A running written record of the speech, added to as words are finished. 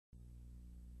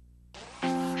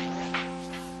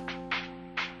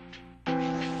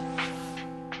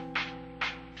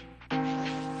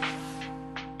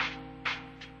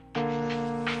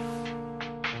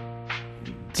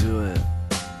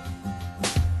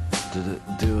Did it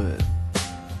do it?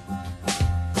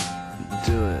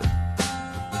 Do it?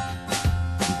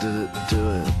 Did it do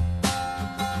it?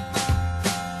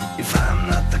 If I'm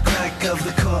not the crack of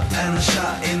the court and the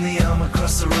shot in the arm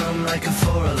across the room like a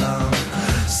 4-alarm,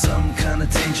 some kind of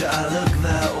danger, I look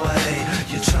that way.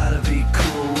 You try to be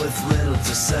cool with little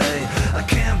to say. I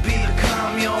can't be a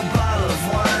calm, your bottle of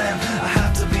wine. I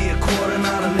have to be a quarter,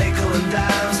 not a nickel and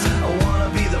dimes. I wanna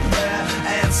be the prayer,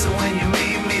 answer when you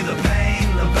meet me. The pain,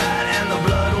 the bad, and the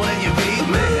blood when you beat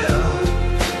me.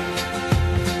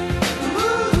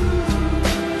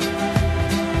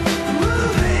 The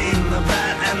pain, the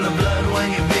bad, and the blood when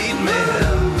you beat me.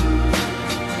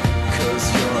 'Cause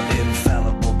you're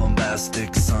infallible, bombastic,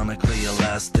 sonically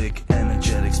elastic,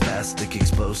 energetic, spastic,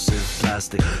 explosive,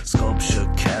 plastic, sculpture,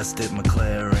 cast it,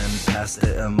 McLaren, past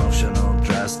it, emotional,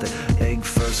 drastic, egg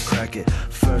first, crack it,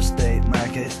 first date,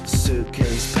 mac it,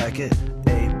 suitcase, pack it,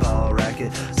 8-ball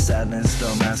racket, sadness,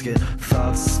 don't mask it,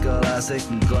 thoughts, scholastic,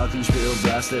 glockenspiel,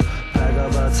 blast it, pack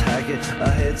up, attack it, a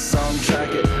hit song, track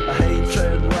it, a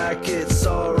hatred, whack it,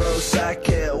 sorrow, sack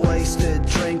it, wasted,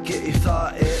 drink it, you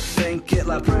thought it, think it,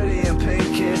 like pretty and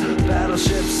pink it,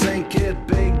 battleship, sink it,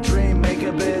 big dream, make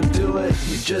a bid, do it,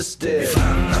 you just did. If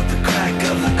I'm not the crack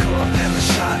of the court and the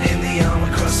shot in the arm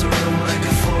across the room like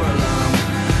a 4-alarm,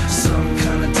 some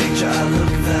kind of danger, I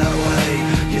look that way.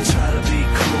 You try to be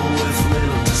cool with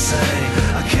little to say.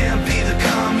 I can't be the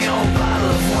calm, your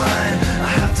bottle of wine. I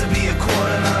have to be a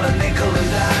quarter, not a nickel and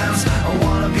dimes. I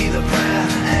wanna be the prayer,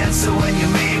 answer when you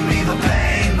meet me. The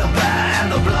pain, the bad,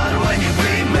 and the blood when you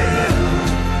breathe me.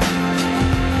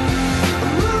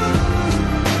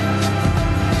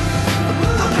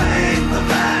 The pain, the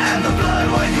bad, and the blood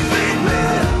when you beat me.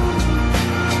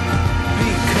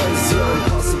 Because you're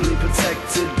impossibly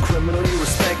protected, criminally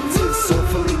respected,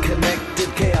 soulfully connected,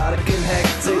 chaotic and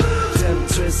hectic,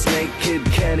 temptress, naked,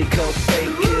 candy coat,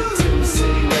 fake it, Doom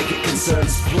City, make it,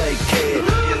 concerns, placate.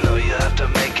 You know you have to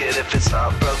make it, if it's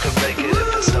not broken, break it,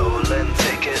 if it's stolen,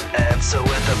 take it, answer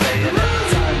with a bayonet.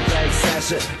 Time drag,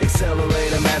 sash it,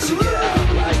 accelerate and mash it, get out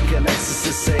like an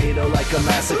exorcist, Sado like a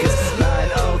masochist,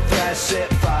 9-0, thrash it,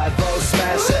 5-0,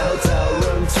 smash it, hotel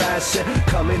room, trash it,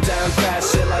 coming down,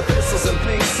 crash it, like pistols and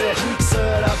pieces,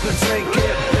 stir it up and drink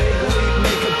it, big weed,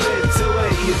 make a bid, do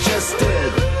it, you just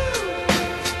did.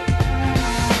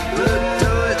 Do it,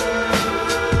 do it.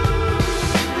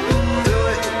 Do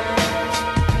it.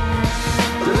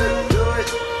 Do it, do it.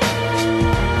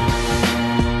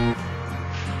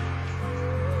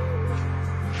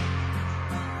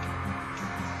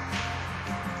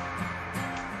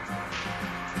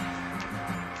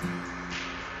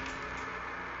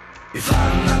 If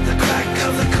I'm not the crack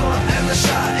of the court and the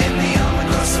shot in the arm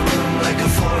across the room like a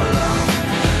 4-alarm,